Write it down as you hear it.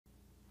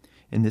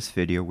In this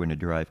video, we're going to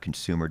derive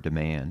consumer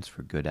demands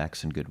for good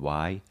X and good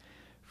Y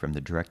from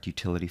the direct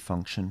utility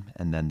function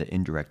and then the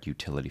indirect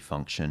utility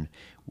function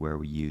where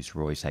we use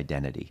Roy's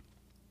identity.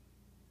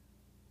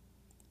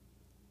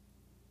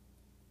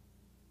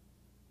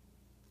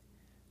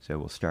 So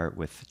we'll start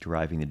with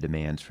deriving the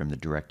demands from the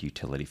direct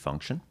utility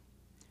function.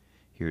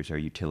 Here's our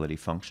utility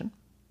function.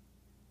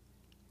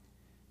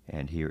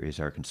 And here is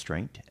our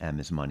constraint. M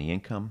is money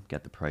income.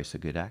 Get the price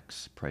of good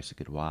X, price of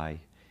good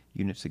Y,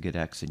 units of good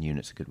X, and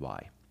units of good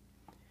Y.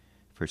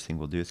 First thing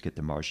we'll do is get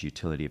the marginal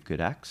utility of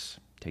good X,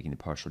 taking the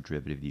partial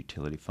derivative of the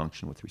utility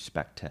function with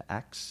respect to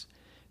X.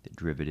 The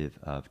derivative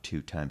of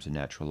 2 times the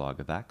natural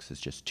log of X is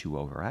just 2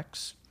 over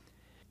X.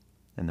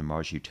 And the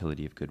marginal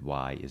utility of good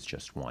Y is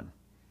just 1.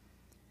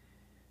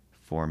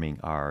 Forming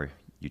our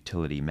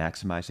utility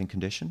maximizing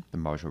condition, the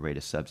marginal rate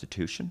of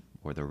substitution,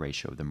 or the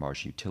ratio of the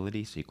marginal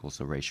utilities equals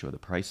the ratio of the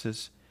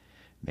prices,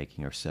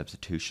 making our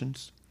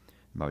substitutions.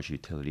 Marginal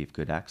utility of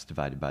good X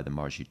divided by the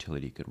marginal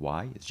utility of good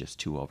Y is just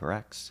 2 over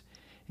X.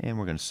 And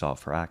we're going to solve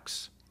for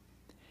X.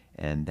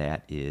 And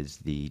that is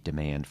the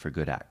demand for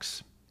good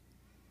X.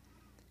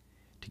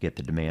 To get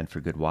the demand for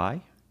good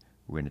Y,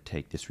 we're going to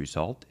take this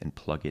result and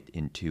plug it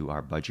into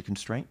our budget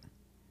constraint.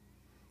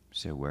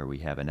 So where we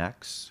have an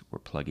X, we're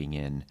plugging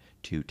in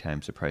 2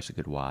 times the price of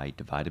good Y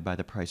divided by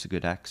the price of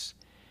good X.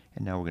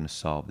 And now we're going to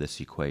solve this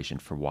equation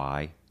for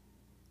Y.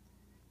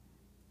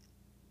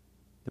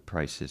 The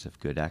prices of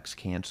good X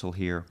cancel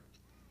here.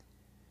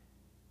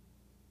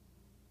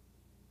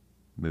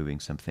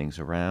 Moving some things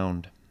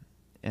around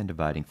and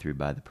dividing through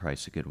by the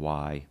price of good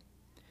Y,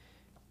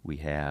 we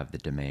have the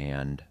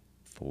demand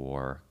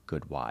for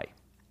good Y.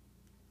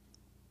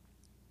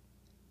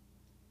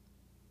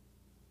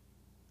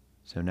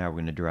 So now we're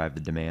going to derive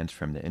the demands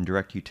from the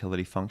indirect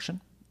utility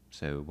function.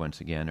 So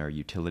once again, our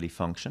utility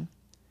function.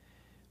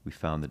 We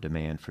found the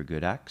demand for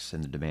good X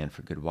and the demand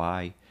for good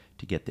Y.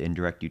 To get the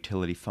indirect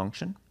utility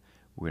function,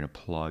 we're going to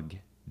plug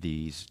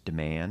these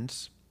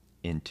demands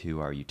into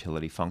our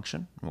utility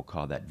function. We'll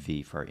call that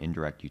V for our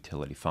indirect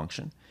utility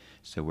function.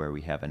 So where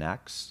we have an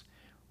X,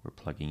 we're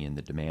plugging in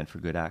the demand for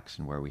good X,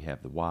 and where we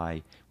have the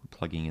Y, we're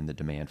plugging in the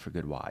demand for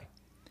good Y.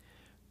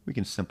 We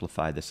can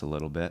simplify this a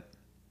little bit.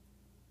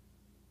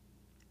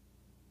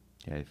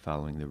 Okay,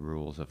 following the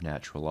rules of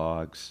natural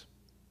logs.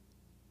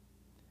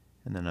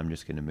 And then I'm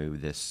just going to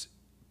move this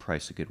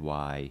price of good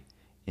Y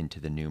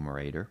into the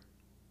numerator.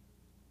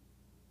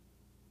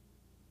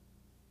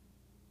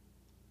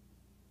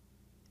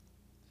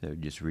 So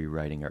just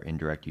rewriting our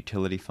indirect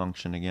utility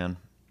function again.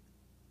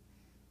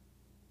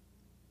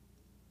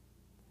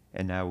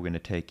 And now we're going to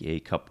take a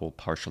couple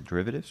partial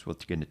derivatives. We're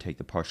going to take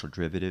the partial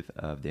derivative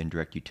of the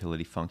indirect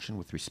utility function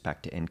with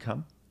respect to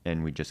income.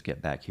 And we just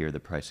get back here the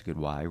price of good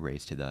Y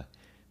raised to the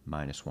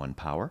 -1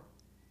 power.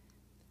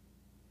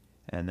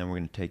 And then we're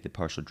going to take the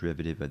partial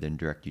derivative of the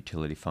indirect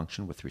utility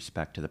function with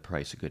respect to the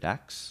price of good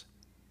X.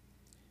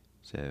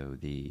 So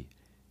the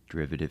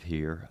derivative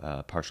here,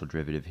 partial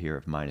derivative here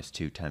of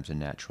 -2 times the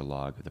natural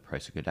log of the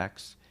price of good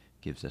X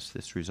gives us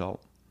this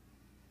result.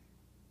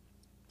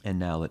 And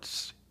now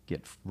let's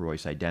get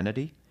Roy's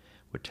identity,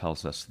 which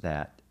tells us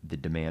that the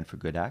demand for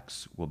good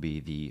X will be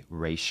the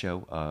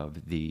ratio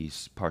of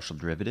these partial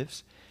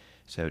derivatives.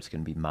 So it's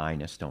going to be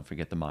minus, don't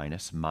forget the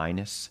minus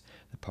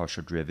the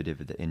partial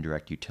derivative of the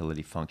indirect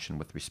utility function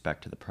with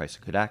respect to the price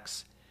of good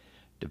X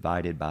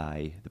divided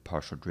by the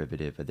partial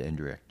derivative of the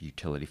indirect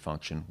utility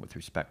function with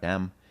respect to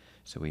M.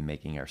 So we're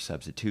making our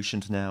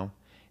substitutions now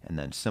and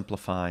then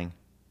simplifying.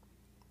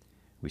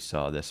 We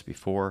saw this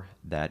before.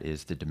 That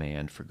is the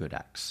demand for good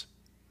X.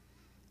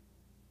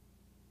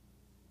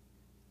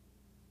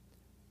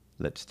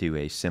 Let's do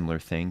a similar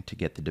thing to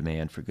get the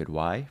demand for good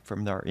Y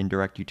from our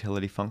indirect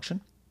utility function.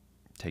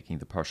 Taking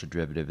the partial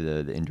derivative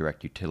of the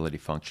indirect utility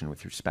function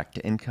with respect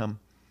to income,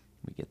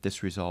 we get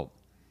this result.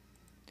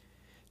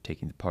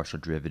 Taking the partial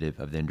derivative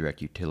of the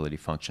indirect utility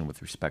function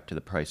with respect to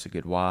the price of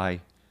good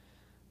Y,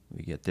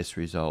 we get this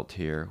result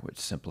here, which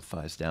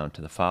simplifies down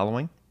to the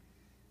following.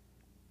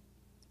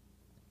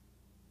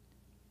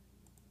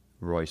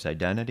 Roy's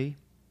identity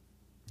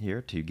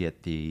here to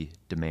get the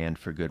demand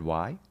for good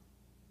Y,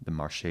 the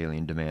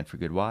Marshallian demand for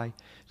good Y,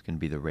 is going to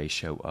be the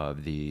ratio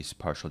of these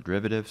partial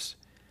derivatives.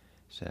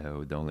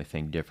 So the only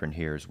thing different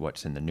here is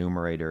what's in the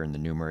numerator. In the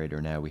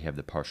numerator now we have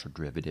the partial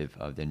derivative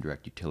of the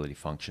indirect utility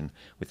function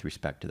with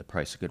respect to the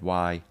price of good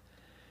Y.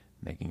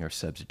 Making our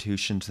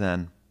substitutions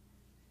then.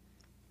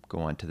 Go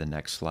on to the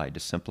next slide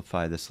to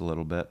simplify this a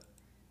little bit.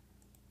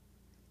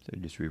 So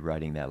just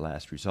rewriting that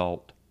last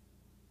result.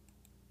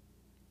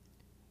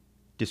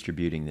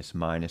 Distributing this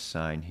minus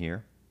sign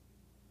here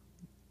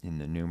in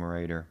the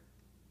numerator.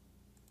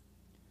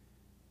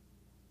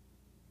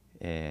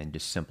 And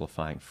just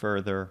simplifying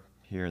further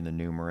here in the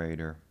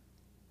numerator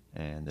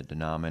and the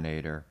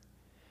denominator,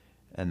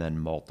 and then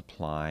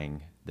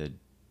multiplying the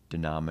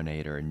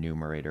denominator and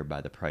numerator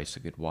by the price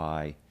of good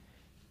Y.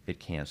 It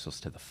cancels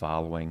to the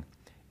following,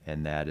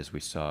 and that, as we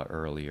saw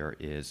earlier,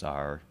 is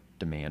our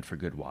demand for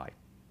good Y.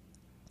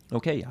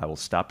 Okay, I will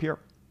stop here.